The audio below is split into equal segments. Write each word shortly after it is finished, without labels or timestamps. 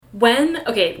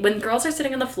When girls are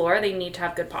sitting on the floor, they need to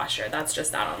have good posture. That's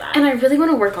just that on that. And I really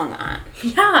want to work on that.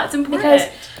 Yeah, it's important. Because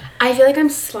I feel like I'm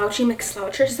slouchy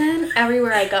McSloucherson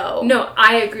everywhere I go. No,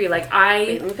 I agree. Like,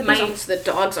 Wait, let me put this on so the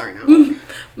dogs are now.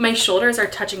 My shoulders are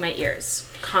touching my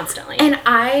ears constantly. And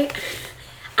I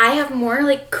have more,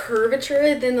 like,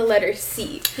 curvature than the letter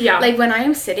C. Yeah. Like, when I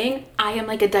am sitting, I am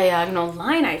like a diagonal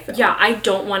line, I feel. Yeah, I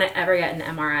don't want to ever get an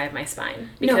MRI of my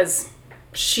spine. Because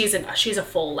she's a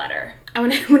full letter. I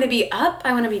want to be up,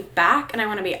 I want to be back, and I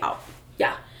want to be out.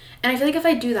 Yeah. And I feel like if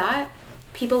I do that,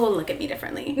 people will look at me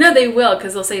differently. No, they will,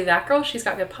 because they'll say, that girl, she's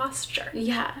got good posture.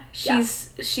 Yeah.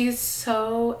 She's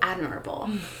so admirable.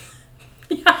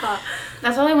 Yeah.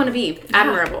 That's all I want to be.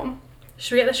 Admirable.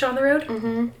 Should we get the show on the road?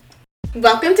 Mm-hmm.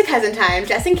 Welcome to Cousin Time.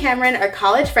 Jess and Cameron are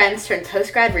college friends turned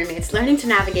post-grad roommates learning to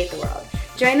navigate the world.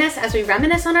 Join us as we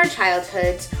reminisce on our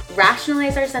childhoods,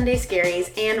 rationalize our Sunday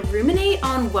scaries, and ruminate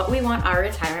on what we want our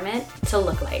retirement to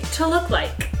look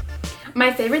like.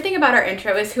 My favorite thing about our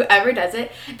intro is whoever does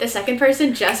it, the second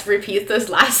person just repeats those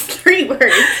last 3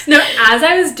 words. No, as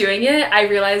I was doing it, I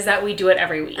realized that we do it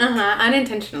every week.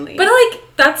 Unintentionally. But, like,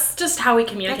 that's just how we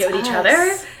communicate with each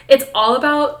other. It's all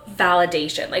about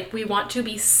validation. Like, we want to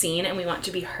be seen and we want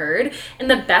to be heard. And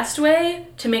the best way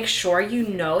to make sure you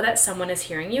know that someone is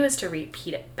hearing you is to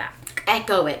repeat it back.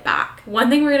 Echo it back. One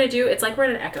thing we're going to do, it's like we're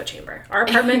in an echo chamber. Our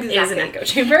apartment is an echo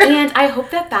chamber. And I hope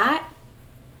that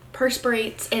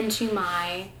perspirates into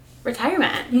my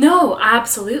retirement. No,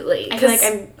 absolutely. I feel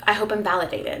like I hope I'm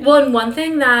validated. Well, and one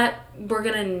thing that we're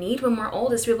going to need when we're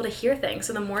old is to be able to hear things.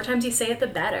 So the more times you say it, the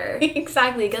better.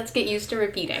 Exactly. Let's get used to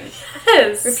repeating.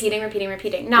 Yes.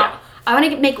 Repeating. Now, I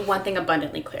want to make one thing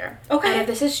abundantly clear. Okay. And if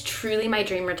this is truly my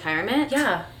dream retirement,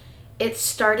 it's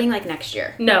starting like next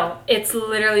year. No, it's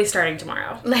literally starting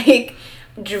tomorrow. Like,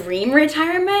 dream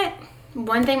retirement,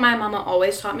 one thing my mama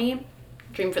always taught me,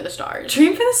 dream for the stars.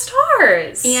 Dream for the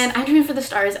stars. And I'm dreaming for the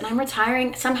stars, and I'm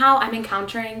retiring. Somehow I'm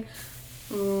encountering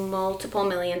multiple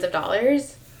millions of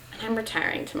dollars, and I'm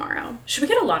retiring tomorrow. Should we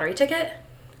get a lottery ticket?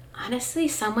 Honestly,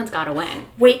 someone's got to win.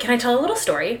 Wait, can I tell a little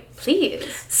story?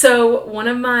 Please. So one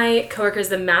of my coworkers,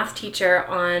 the math teacher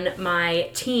on my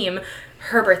team,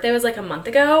 her birthday was like a month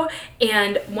ago,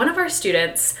 and one of our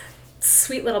students,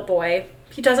 sweet little boy,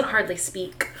 he doesn't hardly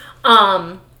speak,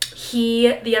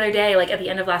 he, the other day, like at the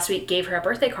end of last week, gave her a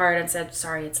birthday card and said,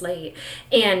 sorry, it's late.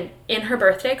 And in her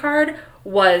birthday card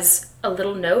was a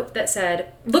little note that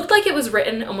said, looked like it was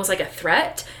written almost like a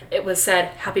threat. It was said,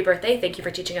 happy birthday, thank you for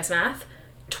teaching us math,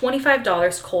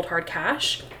 $25 cold hard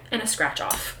cash, and a scratch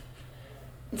off.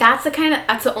 That's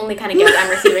the only kind of gift I'm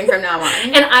receiving from now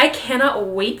on. And I cannot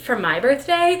wait for my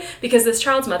birthday because this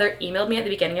child's mother emailed me at the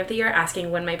beginning of the year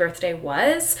asking when my birthday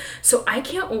was. So I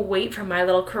can't wait for my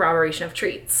little corroboration of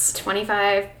treats.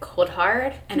 25 cold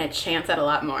hard and a chance at a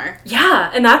lot more.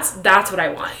 Yeah, and that's what I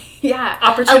want. Yeah.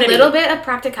 Opportunity. A little bit of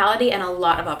practicality and a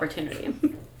lot of opportunity.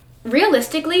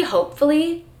 Realistically,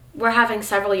 hopefully, we're having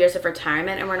several years of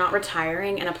retirement and we're not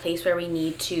retiring in a place where we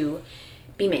need to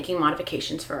be making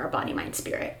modifications for our body, mind,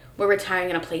 spirit. We're retiring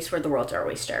in a place where the world's our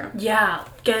oyster. Yeah.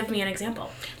 Give me an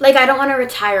example. Like, I don't want to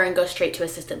retire and go straight to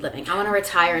assisted living. I want to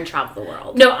retire and travel the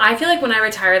world. No, I feel like when I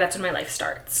retire, that's when my life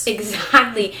starts.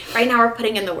 Exactly. Right now, we're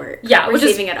putting in the work. Yeah. We're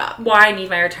saving it up. Why I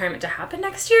need my retirement to happen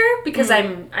next year, because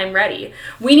I'm ready.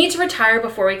 We need to retire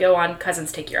before we go on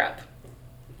Cousins Take Europe.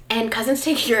 And Cousins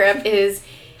Take Europe is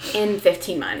in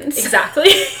 15 months.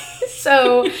 Exactly.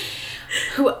 So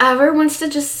whoever wants to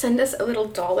just send us a little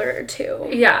dollar or two.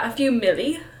 Yeah, a few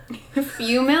milli. A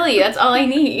few milli, that's all I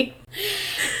need.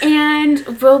 And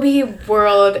we'll be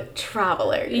world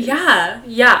travelers.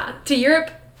 Yeah. To Europe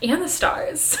and the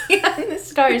stars. And the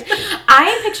stars.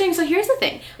 I am picturing, so here's the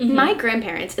thing. Mm-hmm. My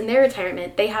grandparents, in their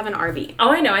retirement, they have an RV. Oh,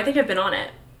 I know. I think I've been on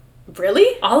it.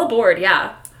 Really? All aboard,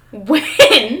 yeah.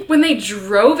 When? When they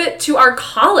drove it to our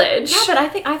college. Yeah, but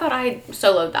I thought I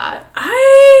soloed that.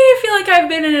 I feel like I've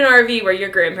been in an RV where your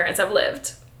grandparents have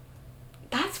lived.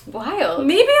 That's wild.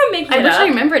 Maybe I'm making it up. I wish I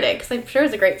remembered it, because I'm sure it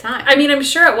was a great time. I mean, I'm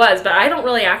sure it was, but I don't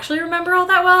really actually remember all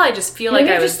that well. I just feel like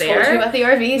I was there. Maybe I just told you about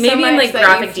the RV Maybe in like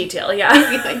graphic detail, yeah.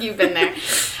 Maybe like you've been there.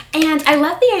 And I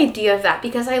love the idea of that,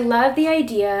 because I love the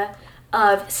idea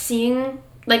of seeing,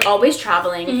 like, always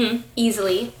traveling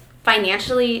easily,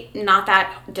 financially not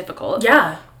that difficult.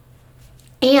 Yeah.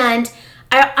 And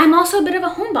I'm also a bit of a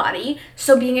homebody,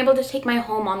 so being able to take my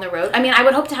home on the road. I mean, I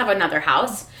would hope to have another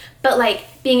house, but, like,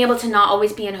 being able to not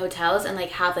always be in hotels and, like,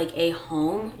 have, like, a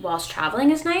home whilst traveling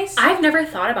is nice. I've never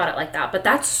thought about it like that, but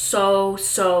that's so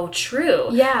true.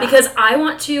 Yeah. Because I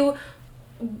want to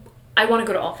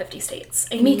go to all 50 states.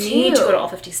 Me too. I need to go to all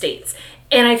 50 states.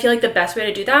 And I feel like the best way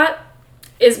to do that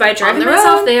is by driving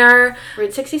myself there.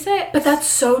 Route 66. But that's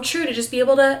so true, to just be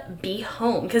able to be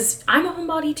home. Because I'm a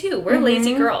homebody too. We're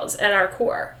lazy girls at our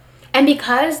core. And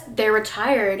because they're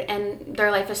retired and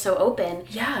their life is so open,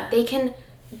 they can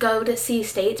go to see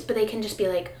states, but they can just be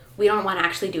like, we don't want to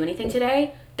actually do anything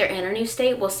today. They're in a new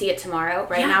state. We'll see it tomorrow.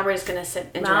 Right now, we're just going to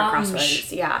sit and do our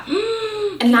crosswords. Yeah.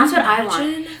 And that's what I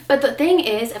want. But the thing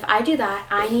is, if I do that,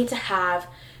 I need to have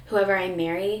whoever I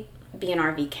marry be an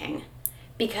RV king.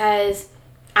 Because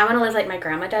I want to live like my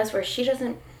grandma does, where she's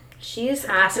a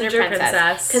passenger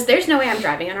princess. Because there's no way I'm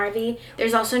driving an RV.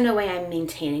 There's also no way I'm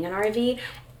maintaining an RV.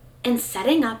 And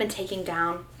setting up and taking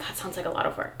down, that sounds like a lot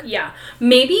of work. Yeah.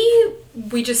 Maybe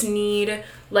we just need,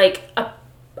 like, a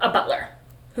butler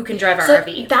who can drive our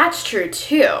RV. That's true,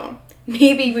 too.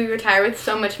 Maybe we retire with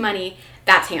so much money,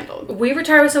 that's handled. We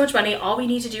retire with so much money, all we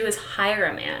need to do is hire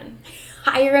a man.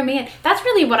 Hire a man. That's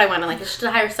really what I want in life, is just to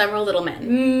hire several little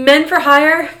men. Men for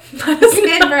hire? Men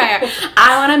for hire.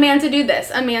 I want a man to do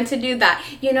this, a man to do that.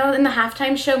 You know, in the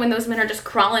halftime show when those men are just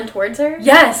crawling towards her?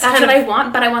 Yes. That's what I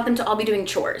want, but I want them to all be doing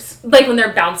chores. Like when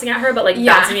they're bouncing at her, but like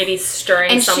bouncing, maybe stirring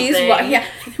and something. They're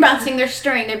bouncing, they're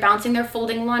stirring, they're bouncing, they're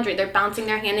folding laundry, they're bouncing,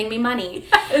 they're handing me money.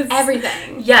 Yes.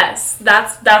 Everything. Yes,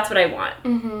 that's what I want.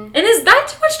 And is that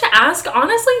too much to ask?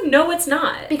 Honestly, no, it's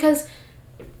not. Because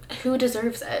who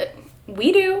deserves it?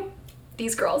 We do.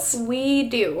 These girls. We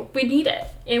do. We need it.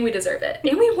 And we deserve it.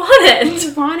 And we want it.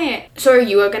 We want it. So are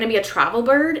you going to be a travel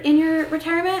bird in your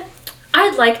retirement?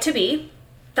 I'd like to be.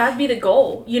 That'd be the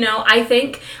goal. You know,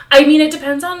 it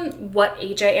depends on what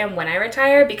age I am when I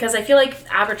retire, because I feel like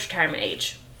average retirement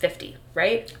age, 50,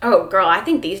 right? Oh, girl, I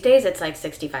think these days it's like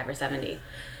 65 or 70.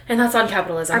 And that's on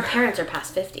capitalism. Our parents are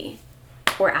past 50.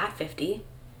 Or at 50.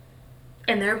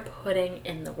 And they're putting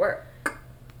in the work.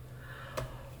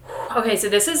 Okay, so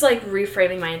this is like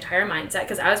reframing my entire mindset,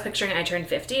 because I was picturing I turned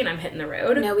 50 and I'm hitting the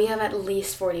road. No, we have at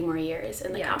least 40 more years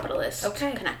in the capitalist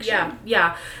connection.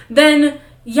 Yeah. Then,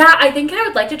 I think I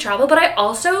would like to travel, but I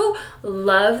also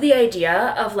love the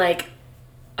idea of like,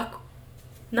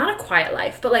 not a quiet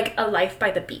life, but like a life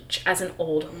by the beach as an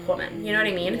old woman. You know what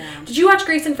I mean? Yeah. Did you watch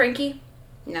Grace and Frankie?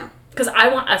 No. Because I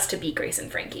want us to be Grace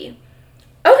and Frankie.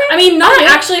 Okay. I mean, not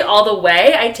actually all the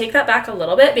way. I take that back a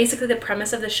little bit. Basically, the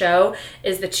premise of the show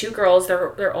is the two girls,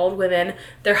 they're old women,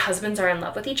 their husbands are in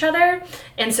love with each other,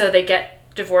 and so they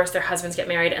get divorced, their husbands get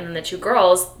married, and then the two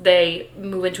girls, they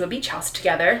move into a beach house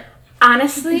together.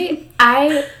 Honestly,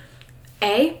 I,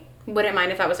 A, wouldn't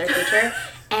mind if that was our future,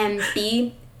 and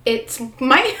B, it's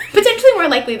potentially more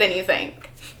likely than you think,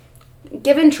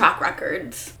 given track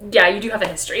records. Yeah, you do have a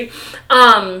history.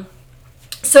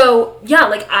 So,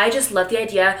 like, I just love the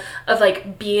idea of,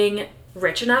 like, being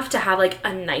rich enough to have, like,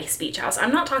 a nice beach house.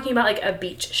 I'm not talking about, like, a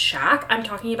beach shack. I'm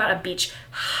talking about a beach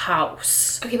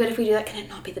house. Okay, but if we do that, can it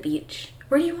not be the beach?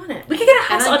 Where do you want it? We could get a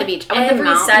house on the beach. I want the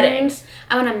mountains. Settings.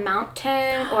 I want a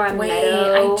mountain or a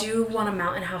meadow. I do want a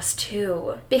mountain house,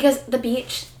 too. Because the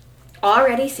beach,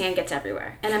 already sand gets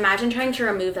everywhere. And imagine trying to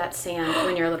remove that sand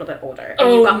when you're a little bit older.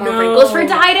 And you've got more wrinkles for it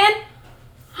to hide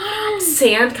in.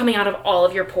 Sand coming out of all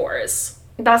of your pores.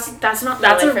 That's not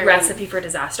That's a recipe for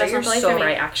disaster. You're so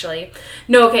right, actually.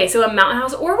 No, okay, so a mountain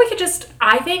house, or we could just,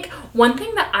 I think, one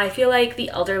thing that I feel like the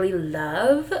elderly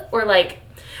love, or like,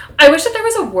 I wish that there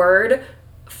was a word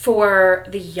for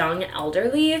the young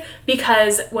elderly,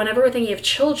 because whenever we're thinking of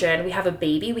children, we have a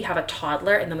baby, we have a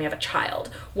toddler, and then we have a child.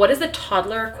 What is the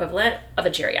toddler equivalent of a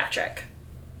geriatric?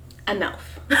 A MILF.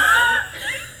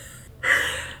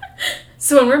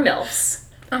 So when we're MILFs,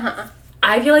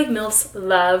 I feel like MILFs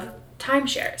love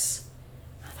timeshares.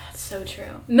 Oh, that's so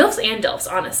true. MILFs and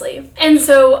DILFs, honestly. And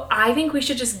so I think we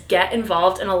should just get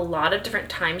involved in a lot of different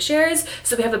timeshares.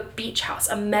 So we have a beach house,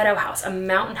 a meadow house, a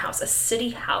mountain house, a city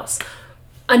house,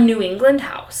 a New England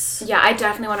house. Yeah, I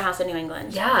definitely want a house in New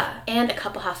England. Yeah. And a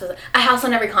couple houses. A house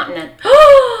on every continent.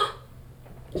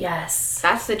 Yes.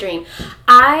 That's the dream.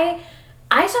 I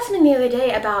saw something the other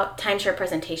day about timeshare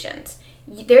presentations.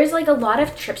 There's like a lot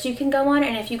of trips you can go on,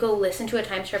 and if you go listen to a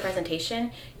timeshare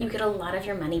presentation, you get a lot of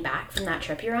your money back from that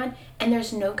trip you're on, and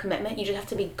there's no commitment. You just have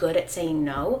to be good at saying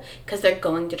no, because they're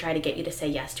going to try to get you to say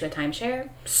yes to a timeshare.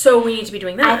 So we need to be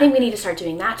doing that. I think we need to start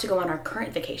doing that to go on our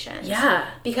current vacations. Yeah.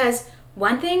 Because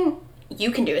one thing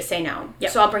you can do is say no.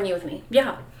 Yep. So I'll bring you with me.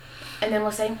 Yeah. And then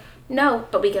we'll say no,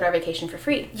 but we get our vacation for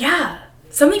free. Yeah.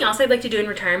 Something else I'd like to do in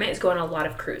retirement is go on a lot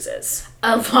of cruises.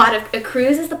 A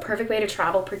cruise is the perfect way to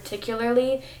travel,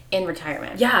 particularly in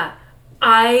retirement. Yeah.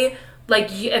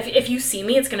 If you see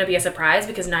me, it's going to be a surprise,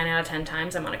 because 9 out of 10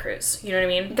 times I'm on a cruise. You know what I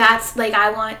mean? That's, like,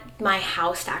 I want my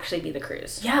house to actually be the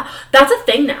cruise. Yeah. That's a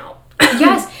thing now.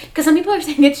 Yes, because some people are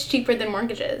saying it's cheaper than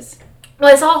mortgages.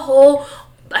 Well, I saw a whole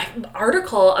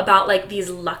article about like these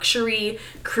luxury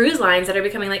cruise lines that are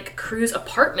becoming like cruise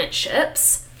apartment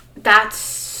ships.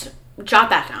 Jot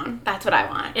that down. That's what I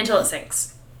want. Until it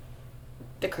sinks.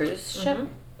 The cruise ship?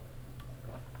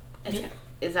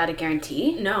 Is that a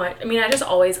guarantee? No, I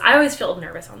always feel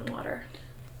nervous on the water.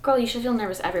 Girl, you should feel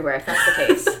nervous everywhere if that's the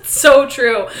case. So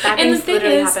true. That and things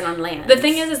literally happen on land. The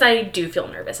thing is I do feel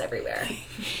nervous everywhere.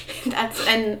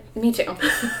 And me too.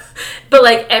 But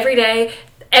like every day,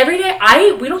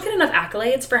 we don't get enough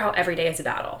accolades for how every day is a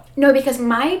battle. No, because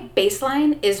my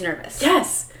baseline is nervous.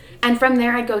 Yes. And from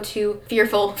there I go to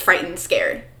fearful, frightened,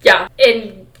 scared. Yeah.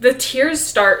 And the tears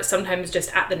start sometimes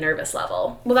just at the nervous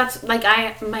level. Well, that's like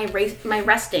my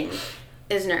resting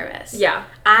is nervous. Yeah.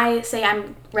 I say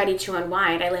I'm ready to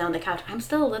unwind. I lay on the couch. I'm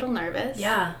still a little nervous.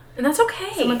 Yeah. And that's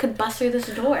okay. Someone could bust through this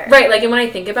door. Right. Like, and when I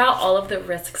think about all of the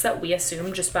risks that we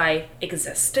assume just by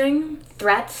existing.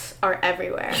 Threats are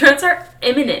everywhere. Threats are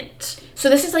imminent. So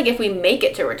this is like if we make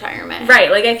it to retirement. Right.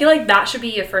 Like, I feel like that should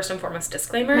be a first and foremost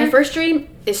disclaimer. My first dream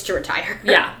is to retire.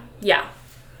 Yeah. Yeah.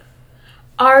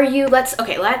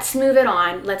 Let's move it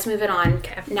on.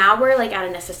 Okay. Now we're like at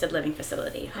an assisted living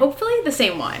facility. Hopefully the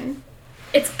same one.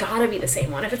 It's gotta be the same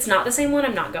one. If it's not the same one,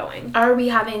 I'm not going. Are we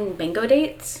having bingo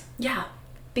dates? Yeah.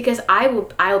 Because I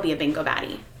will be a bingo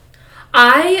baddie.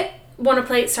 I want to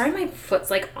play. Sorry, my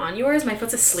foot's like on yours. My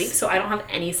foot's asleep, so I don't have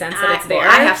any sense that it's there. Well,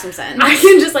 I have some sense. I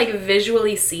can just like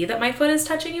visually see that my foot is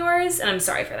touching yours, and I'm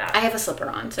sorry for that. I have a slipper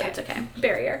on, so it's okay.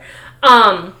 Barrier.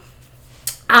 I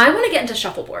want to get into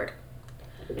shuffleboard.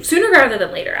 Sooner rather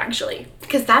than later, actually.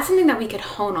 Because that's something that we could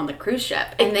hone on the cruise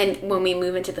ship. And then when we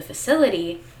move into the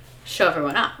facility, show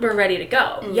everyone up. We're ready to go.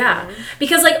 Mm-hmm. Yeah.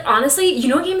 Because, like, honestly, you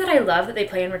know a game that I love that they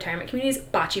play in retirement communities?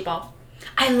 Bocce ball.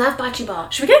 I love bocce ball.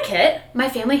 Should we get a kit? My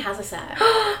family has a set.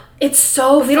 It's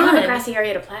so fun. We don't have a grassy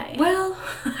area to play. Well,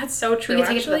 that's so true, We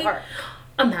can take it to the park.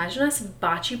 Imagine us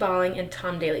bocce balling in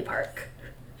Tom Daly Park.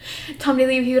 Tom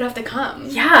Daly, he would have to come.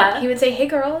 Yeah. He would say, hey,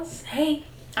 girls. Hey.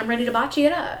 I'm ready to bocce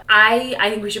it up. I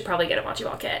think we should probably get a bocce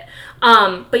ball kit.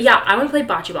 But yeah, I want to play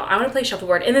bocce ball. I want to play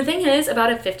shuffleboard. And the thing is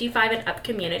about a 55 and up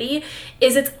community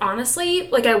is it's honestly,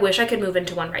 like, I wish I could move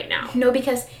into one right now. No,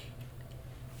 because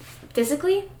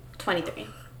physically, 23.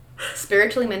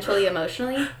 Spiritually, mentally,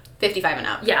 emotionally, 55 and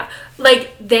up. Yeah.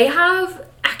 Like, they have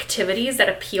activities that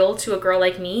appeal to a girl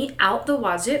like me out the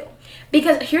wazoo.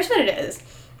 Because here's what it is.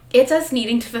 It's us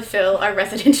needing to fulfill our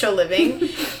residential living.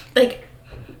 Like,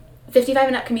 55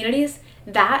 and up communities,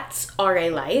 that's RA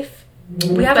life.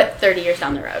 We have but 30 years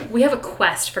down the road. We have a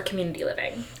quest for community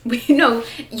living.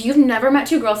 You've never met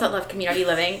two girls that love community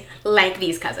living like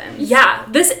these cousins. Yeah,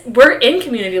 we're in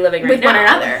community living right with now. One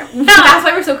another. Yeah. That's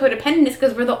why we're so codependent, is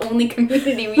because we're the only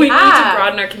community we have. We need to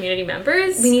broaden our community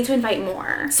members. We need to invite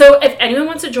more. So if anyone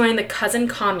wants to join the cousin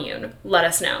commune, let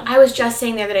us know. I was just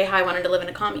saying the other day how I wanted to live in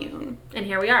a commune. And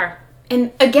here we are.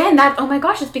 And again, oh my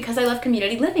gosh, it's because I love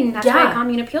community living. That's why a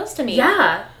commune appeals to me.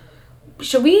 Yeah.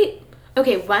 Should we...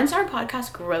 Okay, once our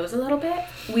podcast grows a little bit,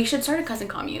 we should start a cousin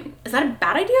commune. Is that a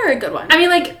bad idea or a good one? I mean,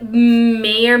 like,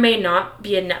 may or may not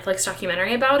be a Netflix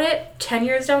documentary about it 10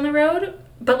 years down the road.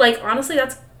 But, like, honestly,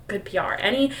 that's good PR.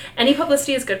 Any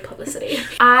publicity is good publicity.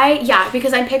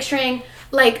 Because I'm picturing,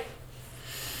 like...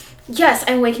 Yes,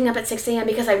 I'm waking up at 6 a.m.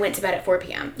 because I went to bed at 4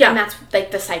 p.m. Yeah. And that's,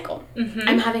 like, the cycle. Mm-hmm.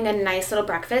 I'm having a nice little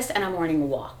breakfast and a morning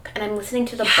walk. And I'm listening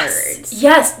to the birds.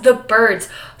 Yes, the birds.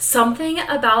 Something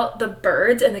about the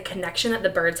birds and the connection that the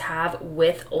birds have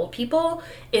with old people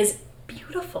is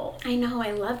beautiful. I know,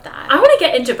 I love that. I want to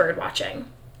get into bird watching.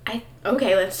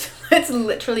 Okay, let's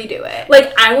literally do it.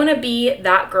 Like, I want to be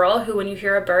that girl who, when you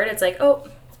hear a bird, it's like, oh,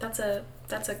 that's a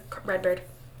red bird.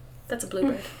 That's a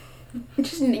bluebird.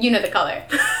 Just, you know the color.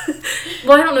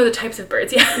 Well, I don't know the types of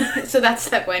birds yet. So that's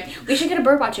step one. We should get a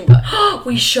bird watching book.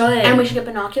 We should. And we should get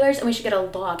binoculars and we should get a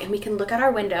log and we can look out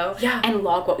our window and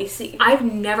log what we see. I've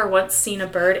never once seen a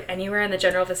bird anywhere in the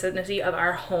general vicinity of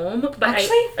our home, but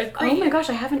actually, I agree. Oh my gosh,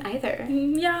 I haven't either.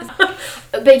 Yeah.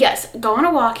 But yes, go on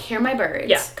a walk, hear my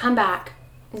birds, come back,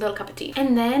 little cup of tea.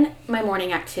 And then my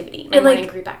morning activity, my morning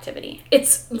group activity.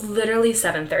 It's literally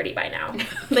 7:30 by now.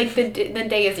 Like the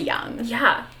day is young.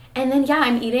 Yeah. And then,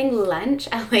 I'm eating lunch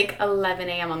at like 11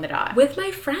 a.m. on the dot. With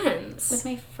my friends.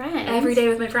 Every day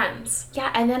with my friends. Yeah,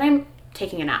 and then I'm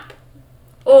taking a nap.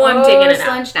 Oh, I'm taking a nap.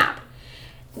 Lunch nap.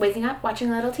 Waking up,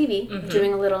 watching a little TV,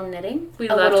 doing a little knitting,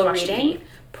 a little reading, TV.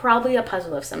 Probably a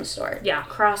puzzle of some sort. Yeah.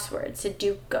 Crossword,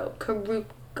 Sudoku,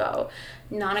 Karupko,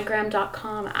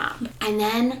 nonogram.com app. And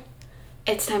then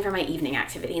it's time for my evening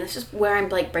activity. And this is where I'm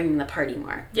like bringing the party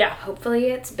more. Yeah. Hopefully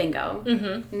it's bingo.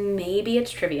 Mm-hmm. Maybe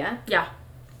it's trivia. Yeah.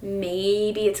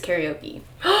 Maybe it's karaoke.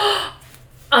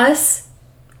 Us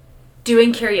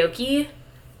doing karaoke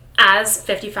as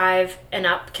 55 and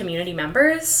up community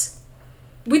members,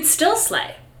 we'd still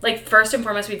slay. Like, first and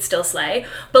foremost, we'd still slay.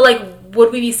 But, like,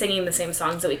 would we be singing the same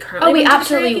songs that we currently we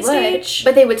absolutely would. Stage?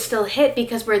 But they would still hit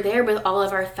because we're there with all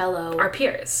of our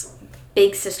peers.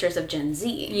 Big sisters of Gen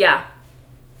Z. Yeah.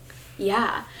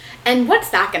 Yeah. And what's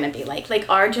that going to be like? Like,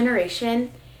 our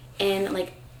generation in,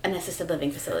 like, an assisted living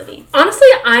facility. Honestly,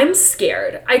 I'm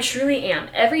scared. I truly am.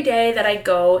 Every day that I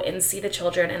go and see the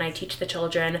children and I teach the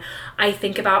children, I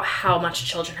think about how much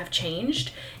children have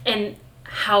changed and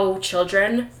how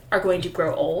children are going to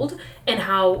grow old and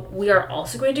how we are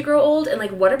also going to grow old, and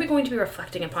like, what are we going to be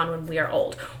reflecting upon when we are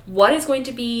old? What is going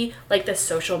to be like the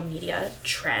social media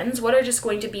trends? What are just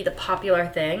going to be the popular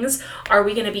things? Are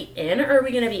we going to be in or are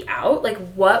we going to be out? Like,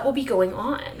 what will be going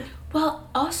on? Well,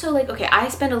 also, like, okay, I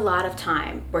spend a lot of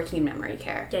time working in memory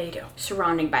care. Yeah, you do.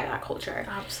 Surrounded by that culture.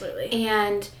 Absolutely.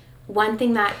 And one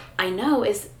thing that I know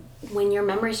is when your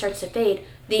memory starts to fade,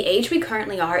 the age we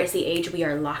currently are is the age we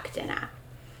are locked in at.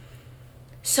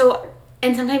 So,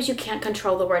 and sometimes you can't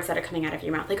control the words that are coming out of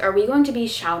your mouth. Like, are we going to be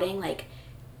shouting, like,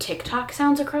 TikTok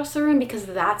sounds across the room? Because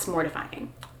that's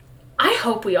mortifying. I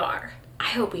hope we are. I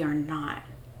hope we are not.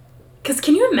 Because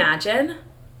can you imagine?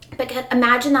 But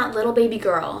imagine that little baby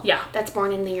girl that's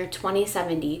born in the year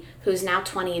 2070 who's now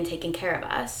 20 and taking care of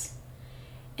us.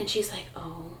 And she's like,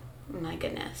 oh, my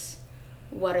goodness.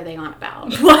 What are they on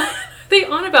about? What are they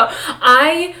on about?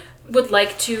 I would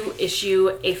like to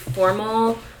issue a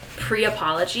formal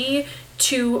pre-apology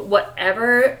to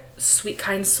whatever sweet,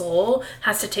 kind soul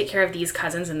has to take care of these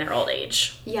cousins in their old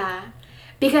age. Yeah.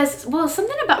 Because, well,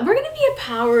 something about, we're going to be a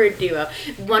power duo.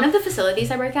 One of the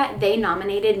facilities I work at, they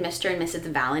nominated Mr. and Mrs.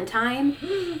 Valentine.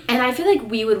 And I feel like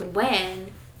we would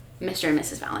win Mr. and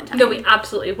Mrs. Valentine. No, we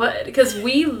absolutely would. Because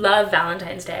we love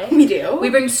Valentine's Day. We do.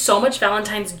 We bring so much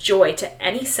Valentine's joy to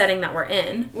any setting that we're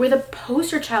in. We're the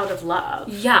poster child of love.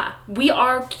 Yeah. We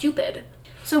are Cupid.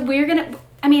 So we're going to,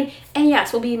 I mean, and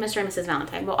yes, we'll be Mr. and Mrs.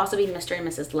 Valentine. We'll also be Mr. and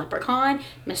Mrs. Leprechaun,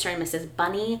 Mr. and Mrs.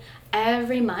 Bunny.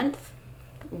 Every month,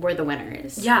 we're the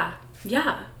winners. Yeah.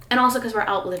 Yeah. And also because we're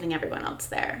outliving everyone else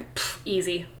there.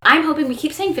 Easy. I'm hoping, we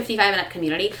keep saying 55 and up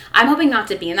community. I'm hoping not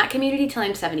to be in that community till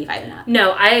I'm 75 and up.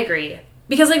 No, I agree.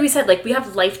 Because like we said, like, we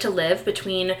have life to live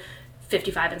between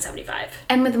 55 and 75.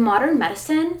 And with modern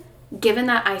medicine, given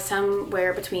that I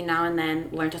somewhere between now and then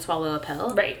learn to swallow a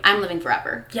pill, right, I'm living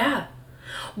forever. Yeah.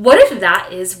 What if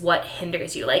that is what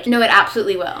hinders you? Like, no, it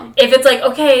absolutely will. If it's like,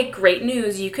 okay, great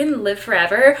news, you can live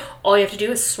forever. All you have to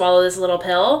do is swallow this little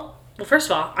pill. Well, first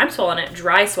of all, I'm swallowing it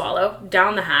dry swallow,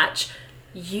 down the hatch.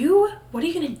 What are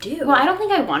you going to do? Well, I don't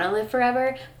think I want to live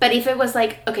forever. But if it was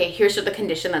like, okay, here's the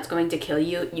condition that's going to kill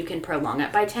you, you can prolong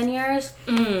it by 10 years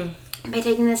by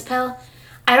taking this pill.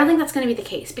 I don't think that's going to be the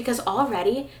case because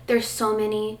already there's so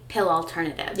many pill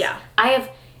alternatives. Yeah. I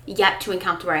have yet to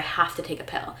encounter where I have to take a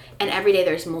pill. And every day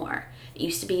there's more. It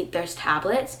used to be there's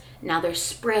tablets. Now there's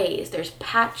sprays. There's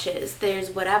patches. There's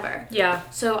whatever. Yeah.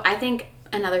 So I think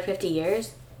another 50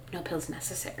 years, no pills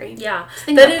necessary. Yeah.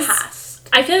 That is past.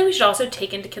 I feel like we should also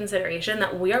take into consideration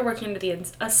that we are working under the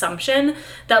assumption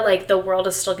that, like, the world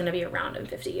is still going to be around in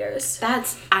 50 years.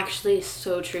 That's actually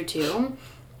so true, too.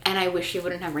 And I wish you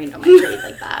wouldn't have rained on my parade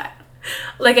like that.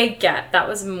 Like, I get that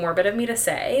was morbid of me to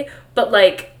say, but,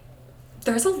 like,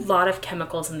 there's a lot of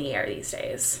chemicals in the air these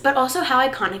days. But also how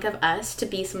iconic of us to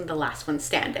be some of the last ones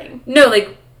standing. No,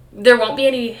 like, there won't be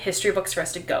any history books for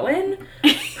us to go in.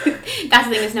 That's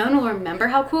the thing, is no one will remember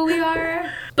how cool we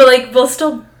are. But, like, we'll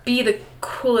still be the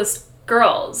coolest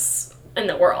girls in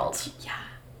the world. Yeah.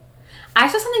 I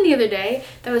saw something the other day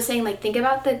that was saying, like, think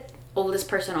about the oldest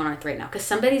person on Earth right now, because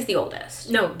somebody's the oldest.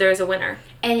 No, there's a winner.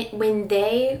 And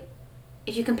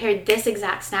if you compare this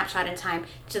exact snapshot in time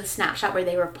to the snapshot where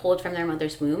they were pulled from their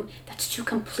mother's womb, that's two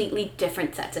completely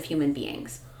different sets of human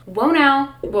beings. Whoa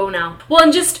now. Whoa now. Well,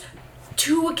 and just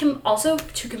two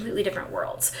completely different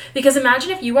worlds. Because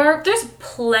imagine if there's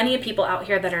plenty of people out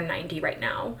here that are 90 right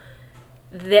now,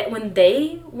 that when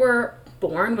they were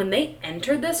born, when they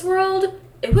entered this world,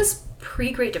 it was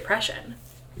pre-Great Depression.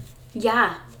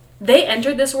 Yeah. They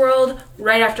entered this world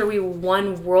right after we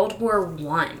won World War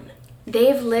I.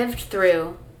 They've lived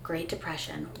through Great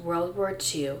Depression, World War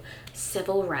II,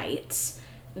 Civil Rights,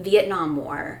 Vietnam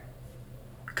War,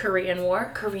 Korean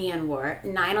War,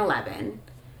 9/11,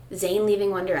 Zayn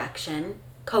leaving One Direction,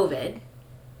 COVID,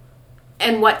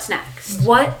 and what's next?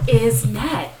 What is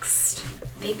next?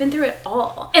 They've been through it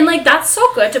all. And, like, that's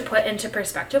so good to put into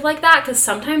perspective like that, because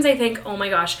sometimes I think, oh my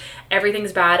gosh,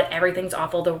 everything's bad, everything's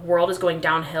awful, the world is going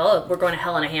downhill, we're going to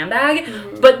hell in a handbag.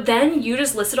 Mm-hmm. But then you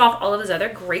just listed off all of those other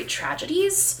great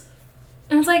tragedies,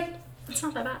 and it's like, It's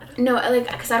not that bad. No,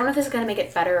 like, because I don't know if this is going to make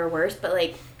it better or worse, but,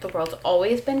 like, the world's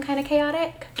always been kind of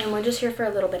chaotic, and we're just here for a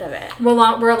little bit of it.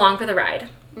 We're along for the ride.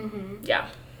 Mm-hmm. Yeah.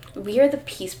 We're the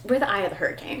eye of the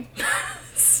hurricane.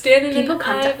 Standing in the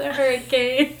eye of the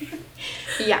hurricane.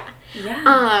 Yeah.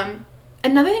 Yeah.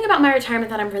 Another thing about my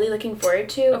retirement that I'm really looking forward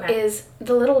to is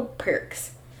the little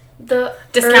perks. The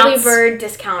discounts. Early bird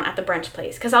discount at the brunch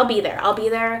place. Because I'll be there. I'll be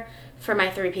there for my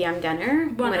 3 p.m. dinner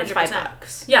 100%. when it's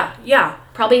 $5. Yeah.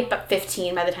 Probably about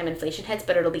 15 by the time inflation hits,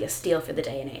 but it'll be a steal for the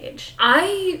day and age.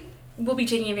 I will be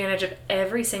taking advantage of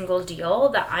every single deal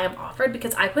that I am offered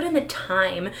because I put in the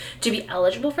time to be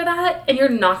eligible for that, and you're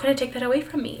not going to take that away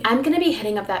from me. I'm going to be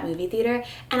hitting up that movie theater,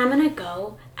 and I'm going to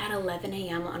go at 11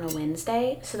 a.m. on a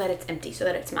Wednesday so that it's empty, so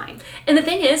that it's mine. And the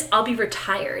thing is, I'll be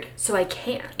retired, so I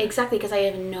can. Exactly, because I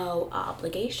have no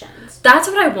obligations. That's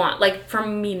what I want. Like,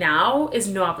 from me now is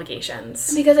no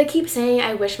obligations. Because I keep saying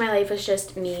I wish my life was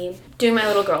just me doing my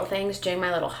little girl things, doing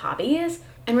my little hobbies,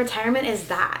 and retirement is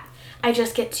that. I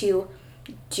just get to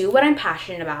do what I'm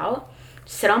passionate about,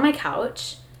 sit on my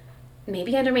couch,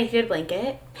 maybe under my heated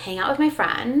blanket, hang out with my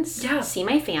friends, see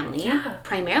my family,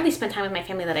 primarily spend time with my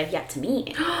family that I've yet to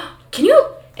meet. Can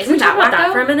we talk about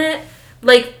that for a minute?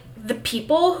 Like, the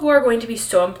people who are going to be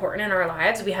so important in our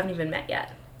lives, we haven't even met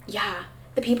yet. Yeah.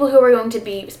 The people who we're going to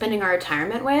be spending our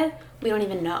retirement with, we don't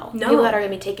even know. No. People that are going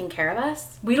to be taking care of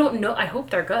us. We don't know. I hope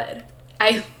they're good.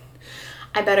 I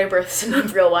better birth some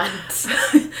real ones.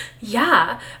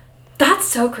 Yeah. That's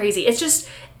so crazy.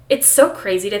 It's so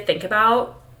crazy to think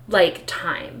about, like,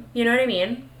 time. You know what I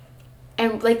mean?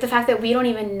 And, like, the fact that we don't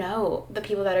even know the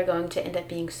people that are going to end up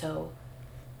being so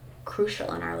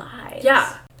crucial in our lives.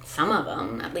 Yeah. Some of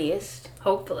them, at least.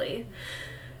 Hopefully.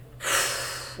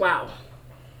 Wow.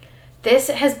 It's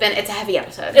a heavy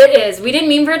episode. It is. We didn't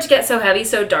mean for it to get so heavy,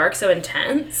 so dark, so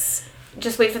intense.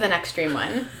 Just wait for the next dream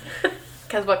one.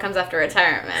 Because what comes after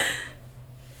retirement?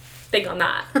 Think on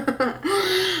that.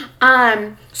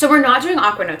 So we're not doing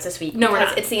Aqua Notes this week. No, we're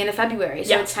not. It's the end of February.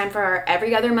 So it's time for our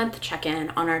every other month check-in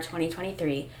on our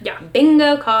 2023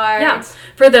 bingo cards. Yeah.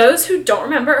 For those who don't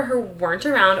remember or who weren't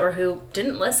around or who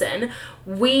didn't listen,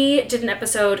 we did an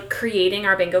episode creating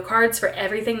our bingo cards for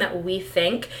everything that we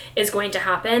think is going to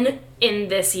happen in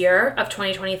this year of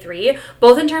 2023,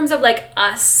 both in terms of, like,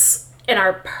 us in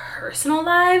our personal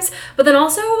lives, but then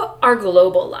also our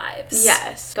global lives.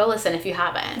 Yes. Go listen if you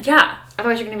haven't. Yeah.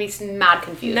 Otherwise you're going to be mad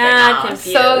confused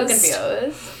confused. So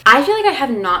confused. I feel like I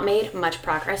have not made much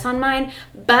progress on mine,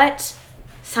 but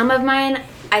some of mine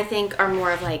I think are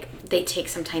more of, like, they take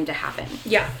some time to happen.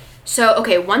 Yeah. So,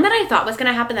 okay, one that I thought was going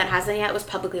to happen that hasn't yet was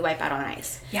publicly wipe out on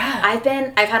ice. Yeah.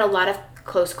 I've had a lot of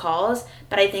close calls,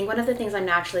 but I think one of the things I'm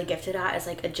naturally gifted at is,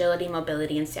 like, agility,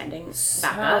 mobility, and standing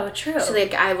back up. So true. So,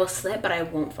 like, I will slip, but I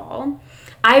won't fall.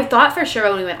 I thought for sure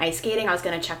when we went ice skating I was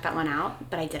going to check that one out,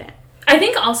 but I didn't. I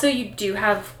think also you do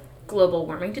have global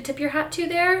warming to tip your hat to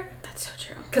there. That's so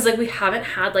true. Because, like, we haven't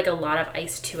had, like, a lot of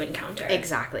ice to encounter.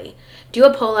 Exactly. Do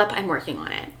a pull-up. I'm working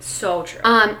on it. So true.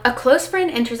 A close friend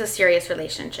enters a serious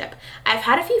relationship. I've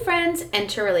had a few friends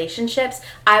enter relationships.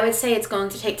 I would say it's going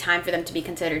to take time for them to be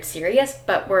considered serious,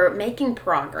 but we're making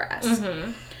progress.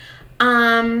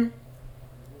 Mm-hmm.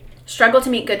 Struggle to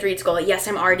meet Goodreads goal. Yes,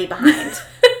 I'm already behind.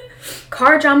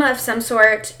 Car drama of some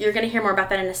sort. You're going to hear more about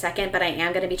that in a second, but I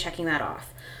am going to be checking that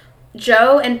off.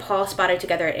 Joe and Paul spotted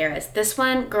together at Eras. This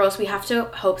one, girls, we have to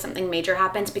hope something major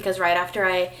happens because right after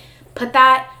I put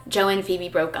that, Joe and Phoebe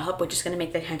broke up, which is going to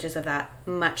make the chances of that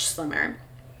much slimmer.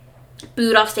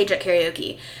 Booed off stage at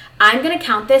karaoke. I'm going to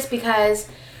count this because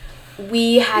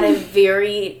we had a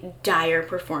very dire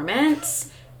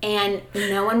performance and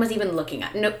no one was even looking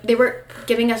at. No, they were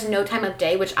giving us no time of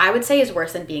day, which I would say is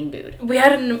worse than being booed. We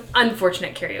had an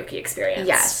unfortunate karaoke experience.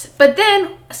 Yes. But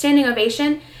then, standing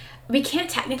ovation. We can't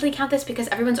technically count this because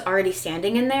everyone's already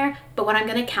standing in there, but what I'm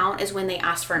going to count is when they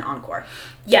ask for an encore.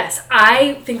 Yes,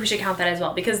 I think we should count that as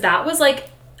well because that was, like,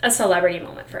 a celebrity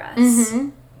moment for us. Mm-hmm.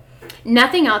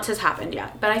 Nothing else has happened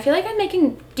yet, but I feel like I'm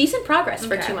making decent progress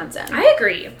for 2 months in. I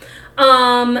agree.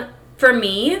 For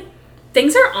me,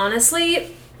 things are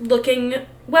honestly looking...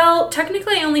 Well,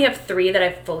 technically I only have 3 that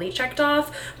I've fully checked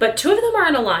off, but 2 of them are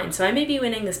in a line, so I may be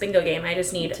winning this bingo game. I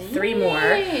just need 3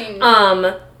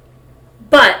 more.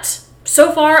 But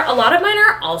so far, a lot of mine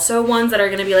are also ones that are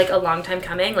going to be, like, a long time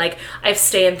coming. Like, I've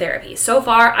stayed in therapy. So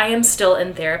far, I am still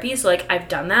in therapy. So, like, I've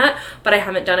done that, but I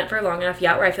haven't done it for long enough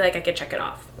yet where I feel like I could check it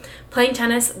off. Playing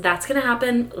tennis, that's going to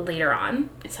happen later on.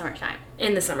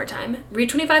 In the summertime. Read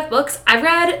 25 books. I've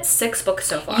read 6 books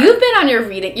so far. You've been on your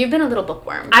reading. You've been a little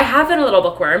bookworm. I have been a little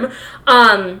bookworm.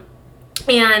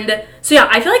 And so, yeah,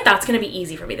 I feel like that's going to be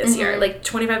easy for me this year. Like,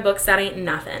 25 books, that ain't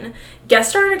nothing. Guest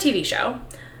star on a TV show.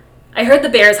 I heard the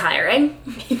Bear's hiring.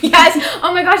 Yes.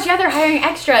 Oh my gosh, yeah, they're hiring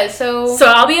extras, so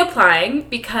I'll be applying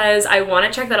because I want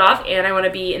to check that off and I want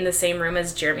to be in the same room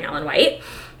as Jeremy Allen White.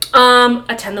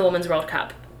 Attend the Women's World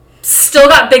Cup. Still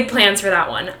got big plans for that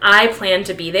one. I plan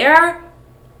to be there.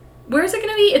 Where is it going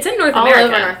to be? It's in North America. All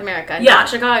over North America, Yeah. not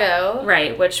Chicago.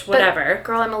 Right, which, whatever. But,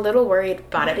 girl, I'm a little worried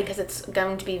about it because it's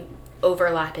going to be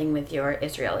overlapping with your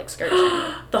Israel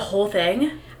excursion. The whole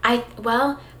thing?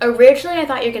 Originally I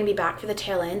thought you were going to be back for the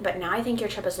tail end, but now I think your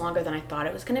trip is longer than I thought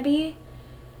it was going to be.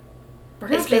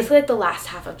 It's basically like the last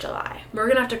half of July. We're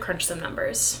going to have to crunch some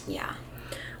numbers. Yeah.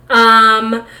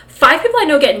 5 people I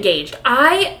know get engaged.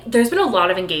 There's been a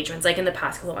lot of engagements, like in the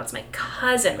past couple of months. My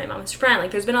cousin, my mom's friend,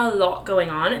 like there's been a lot going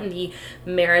on in the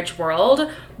marriage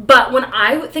world. But when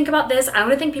I think about this, I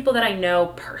want to think people that I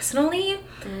know personally,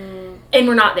 and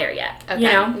we're not there yet. Okay. You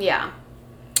know? Yeah.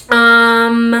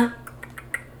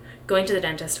 Going to the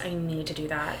dentist, I need to do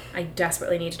that. I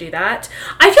desperately need to do that.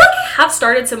 I feel like I have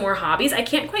started some more hobbies. I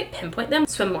can't quite pinpoint them.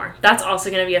 Swim more. That's also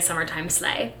going to be a summertime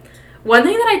sleigh. One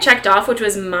thing that I checked off, which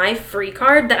was my free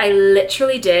card that I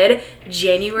literally did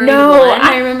January 1,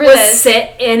 I remember was this.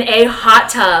 sit in a hot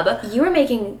tub. You were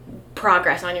making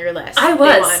progress on your list. I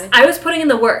was. I was putting in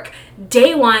the work.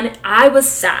 Day 1, I was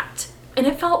sat. And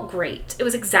it felt great. It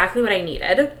was exactly what I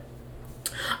needed.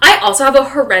 I also have a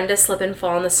horrendous slip and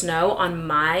fall in the snow on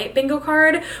my bingo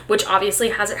card, which obviously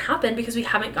hasn't happened because we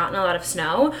haven't gotten a lot of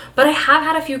snow, but I have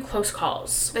had a few close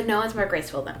calls. But no one's more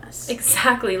graceful than us.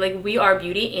 Exactly. Like, we are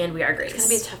beauty and we are grace. It's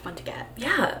going to be a tough one to get.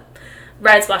 Yeah.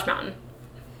 Red Splash Mountain.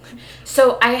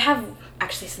 So I have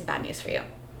actually some bad news for you.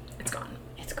 It's gone.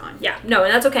 It's gone. Yeah. No,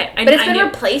 and that's okay. But it's been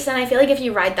replaced, and I feel like if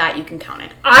you ride that, you can count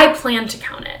it. I plan to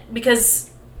count it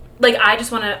because, like, I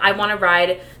want to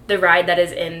ride the ride that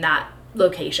is in that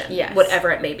location. Yes.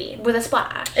 Whatever it may be. With a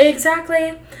splash.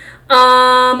 Exactly.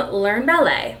 Learn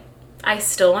ballet. I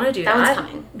still want to do that. That one's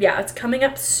coming. Yeah, it's coming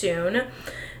up soon.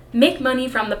 Make money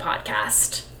from the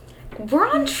podcast. We're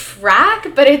on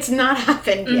track, but it's not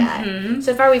happened yet.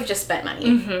 So far, we've just spent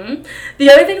money.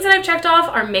 The other things that I've checked off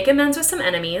are make amends with some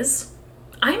enemies.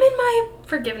 I'm in my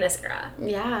forgiveness era.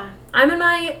 Yeah. I'm in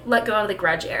my let go of the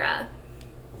grudge era.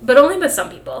 But only with some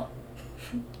people.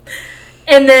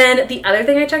 And then the other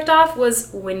thing I checked off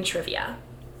was win trivia.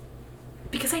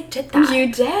 Because I did that.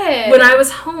 You did. When I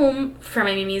was home for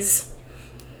my Mimi's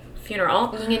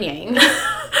funeral. Yin and yang.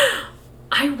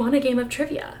 I won a game of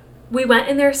trivia. We went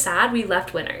in there sad. We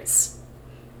left winners.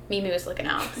 Mimi was looking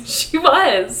out. She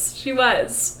was.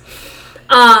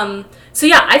 So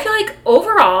yeah, I feel like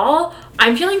overall,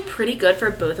 I'm feeling pretty good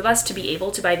for both of us to be able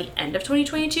to, by the end of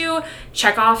 2022,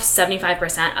 check off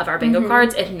 75% of our bingo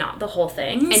cards, if not the whole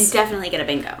thing. And definitely get a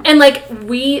bingo. And like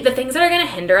the things that are going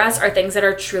to hinder us are things that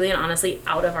are truly and honestly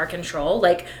out of our control.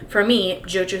 Like for me,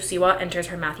 JoJo Siwa enters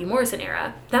her Matthew Morrison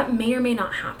era. That may or may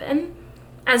not happen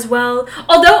as well.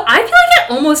 Although I feel like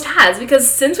it almost has, because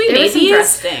since we made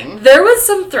these, there was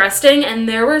some thrusting and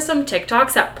there were some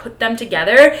TikToks that put them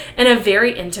together in a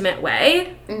very intimate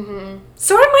way.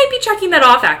 So I might be checking that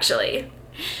off, actually.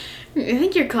 I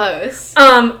think you're close.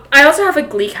 I also have a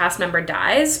Glee cast member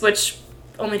dies, which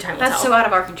only time will tell. That's so out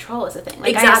of our control is the thing.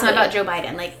 Like, exactly. I asked him about Joe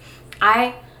Biden. Like,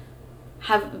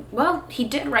 he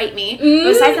did write me. But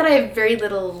besides that, I have very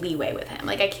little leeway with him.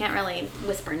 Like, I can't really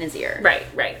whisper in his ear.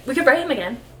 Right. We could write him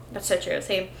again. That's so true.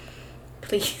 Say,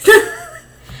 please.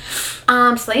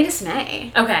 Slay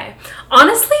dismay. Okay.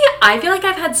 Honestly, I feel like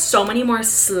I've had so many more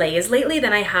slays lately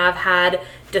than I have had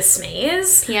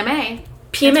dismays. PMA.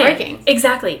 PMA. It's working.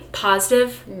 Exactly.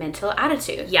 Positive mental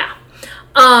attitude. Yeah.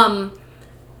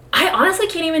 I honestly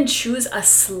can't even choose a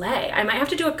slay. I might have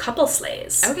to do a couple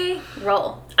slays. Okay.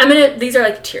 Roll. These are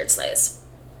like tiered slays.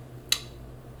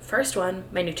 First one,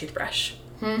 my new toothbrush.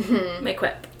 My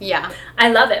Quip. Yeah. I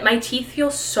love it. My teeth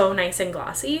feel so nice and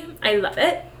glossy. I love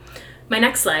it. My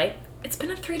next slay, it's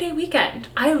been a 3-day weekend.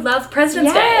 I love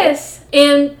President's Day.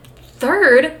 And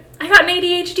third, I got an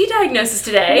ADHD diagnosis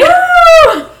today.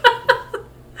 Woo!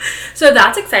 So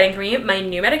that's exciting for me. My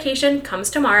new medication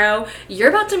comes tomorrow. You're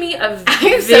about to meet a I'm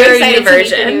very so excited new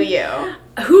version. To meet you.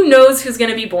 Who knows who's going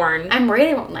to be born? I'm worried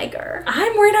I won't like her.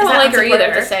 I'm worried I won't like her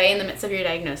either. To say in the midst of your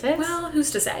diagnosis? Well,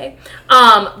 who's to say?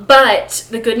 But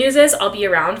the good news is I'll be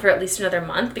around for at least another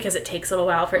month because it takes a little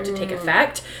while for it to take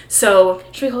effect. So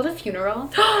should we hold a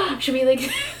funeral? Should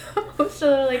we host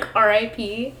a RIP?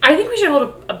 I think we should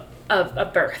hold a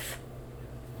birth.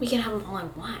 We can have them all in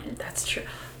one. That's true.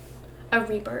 A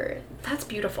rebirth. That's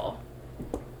beautiful.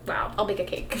 Wow. I'll bake a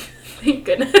cake. Thank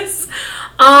goodness.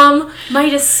 My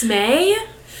dismay.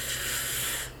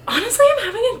 Honestly, I'm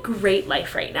having a great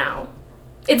life right now.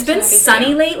 It's been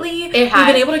sunny lately. It has.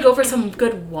 We've been able to go for some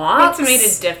good walks. It's made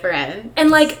a difference. And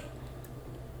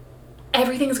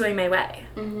everything's going my way.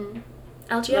 Mm-hmm.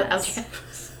 LGS. Well,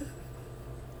 LGS.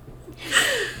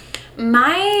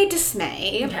 My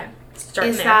dismay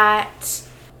is that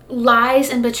lies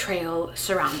and betrayal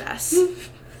surround us.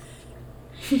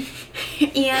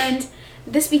 And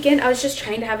this weekend, I was just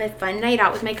trying to have a fun night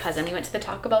out with my cousin. We went to the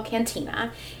Taco Bell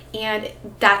Cantina, and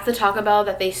that's the Taco Bell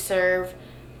that they serve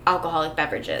alcoholic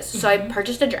beverages. So I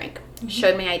purchased a drink,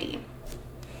 showed my ID,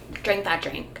 drank that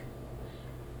drink,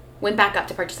 went back up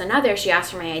to purchase another. She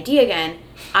asked for my ID again.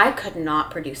 I could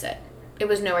not produce it. It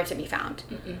was nowhere to be found.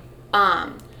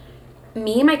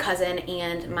 Me, my cousin,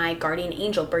 and my guardian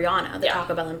angel, Brianna, the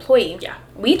Taco Bell employee,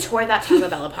 we tore that Taco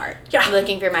Bell apart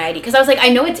looking for my ID. Because I was like, I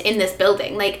know it's in this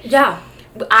building. Like,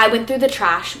 I went through the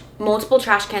trash, multiple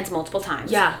trash cans, multiple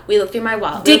times. Yeah. We looked through my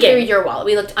wallet. We looked through your wallet.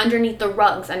 We looked underneath the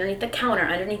rugs, underneath the counter,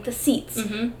 underneath the seats.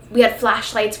 We had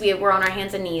flashlights. We were on our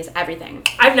hands and knees, everything.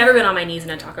 I've never been on my knees in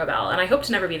a Taco Bell, and I hope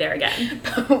to never be there again.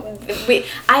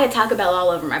 I had Taco Bell all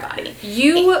over my body.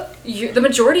 The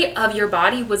majority of your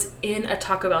body was in a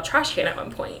Taco Bell trash can at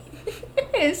one point.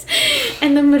 Yes.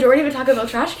 And the majority of a Taco Bell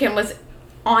trash can was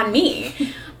on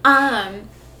me.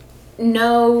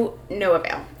 No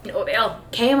avail. No avail.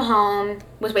 Came home,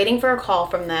 was waiting for a call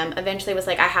from them. Eventually was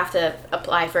like, I have to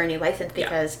apply for a new license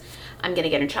because I'm going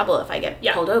to get in trouble if I get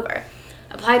pulled over.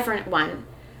 Applied for one.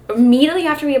 Immediately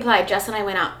after we applied, Jess and I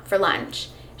went out for lunch.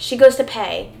 She goes to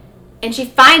pay, and she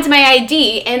finds my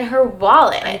ID in her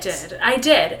wallet. I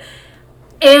did.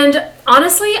 And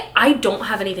honestly, I don't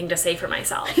have anything to say for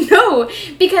myself. No,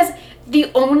 because the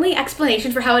only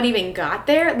explanation for how it even got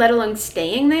there, let alone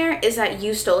staying there, is that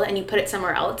you stole it and you put it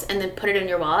somewhere else and then put it in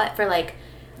your wallet for like,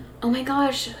 oh my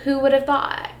gosh, who would have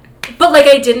thought? But like,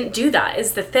 I didn't do that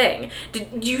is the thing.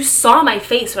 You saw my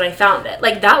face when I found it.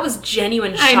 Like, that was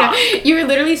genuine shock. I know. You were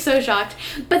literally so shocked.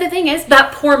 But the thing is,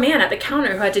 that poor man at the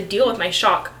counter who had to deal with my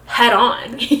shock head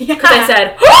on. Because I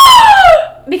said,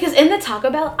 because in the Taco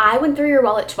Bell, I went through your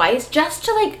wallet twice just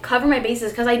to like cover my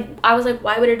bases, because I was like,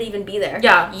 why would it even be there?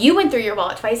 Yeah. You went through your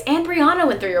wallet twice, and Brianna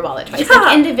went through your wallet twice.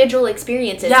 Like individual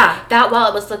experiences. Yeah. That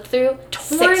wallet was looked through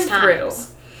Torn 6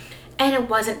 times. And it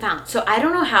wasn't found. So I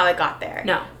don't know how it got there.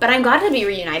 No. But I'm glad to be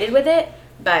reunited with it.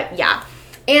 But yeah.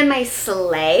 And my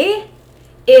slay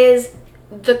is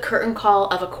the curtain call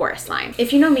of a chorus line.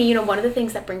 If you know me, you know one of the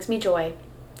things that brings me joy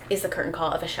is the curtain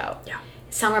call of a show. Yeah.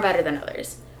 Some are better than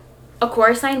others. A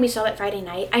chorus line, we saw that Friday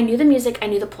night. I knew the music, I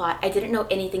knew the plot. I didn't know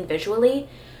anything visually.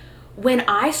 When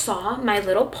I saw my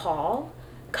little Paul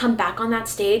come back on that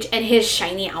stage in his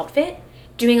shiny outfit,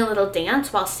 doing a little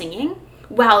dance while singing,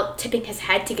 while tipping his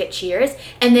head to get cheers,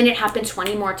 and then it happened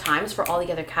 20 more times for all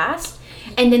the other cast,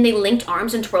 and then they linked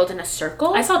arms and twirled in a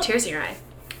circle. I saw tears in your eye.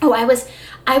 Oh, I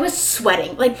was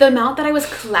sweating. Like, the amount that I was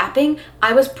clapping,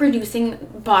 I was producing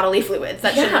bodily fluids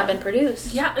that shouldn't have been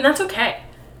produced. Yeah, and that's okay.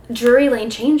 Drury Lane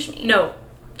changed me. No,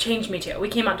 changed me too. We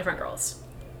came out different girls.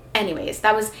 Anyways,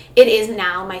 it is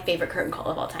now my favorite curtain call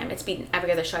of all time. It's beaten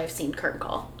every other show I've seen curtain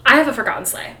call. I have a forgotten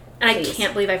slay, and Please. I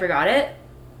can't believe I forgot it.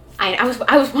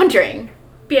 I was wondering.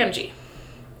 BMG.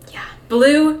 Yeah.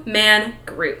 Blue Man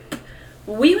Group.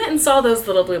 We went and saw those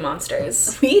little blue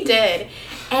monsters. We did.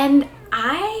 And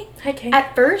I,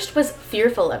 at first, was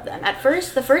fearful of them. At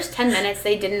first, the first 10 minutes,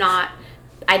 I didn't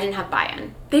have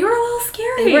buy-in. They were a little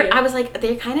scary. I was like,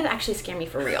 they kind of actually scare me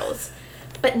for reals.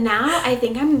 But now, I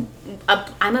think I'm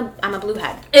a blue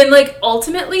head. And, like,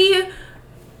 ultimately,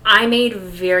 I made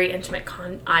very intimate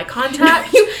eye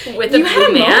contact with the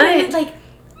blue man. Moment, like,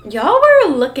 y'all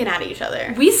were looking at each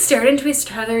other. We stared into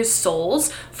each other's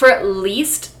souls for at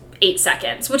least 8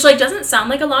 seconds, which, like, doesn't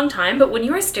sound like a long time, but when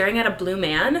you are staring at a blue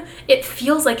man, it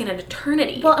feels like an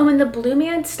eternity. Well, and when the blue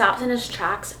man stops in his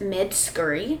tracks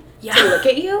mid-scurry to look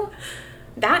at you,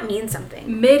 that means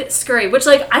something. Mid-scurry, which,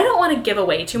 like, I don't want to give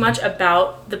away too much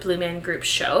about the Blue Man Group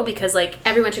show, because, like...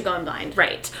 everyone should go in blind.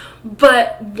 Right.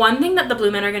 But one thing that the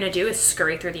blue men are going to do is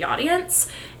scurry through the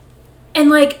audience, and,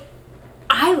 like...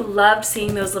 I loved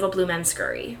seeing those little blue men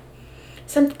scurry.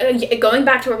 Going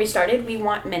back to where we started, we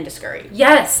want men to scurry.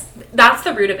 Yes, that's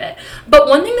the root of it. But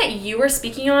one thing that you were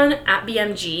speaking on at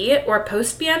BMG or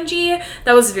post BMG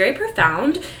that was very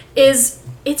profound is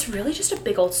it's really just a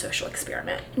big old social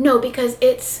experiment. No, because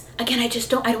it's, again, I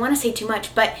don't want to say too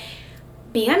much, but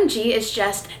BMG is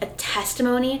just a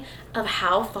testimony of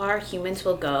how far humans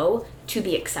will go to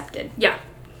be accepted. Yeah.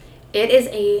 It is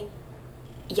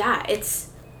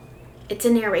it's a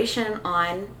narration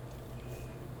on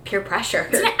peer pressure.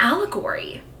 It's an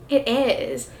allegory. It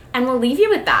is. And we'll leave you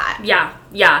with that.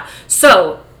 Yeah.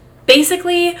 So,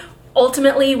 basically,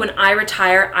 ultimately, when I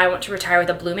retire, I want to retire with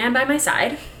a blue man by my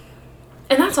side.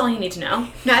 And that's all you need to know.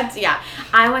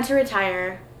 I want to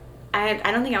retire. I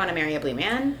don't think I want to marry a blue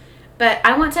man, But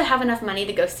I want to have enough money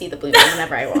to go see the Blue Man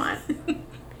whenever I want.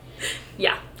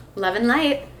 Yeah. Love and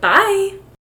light. Bye.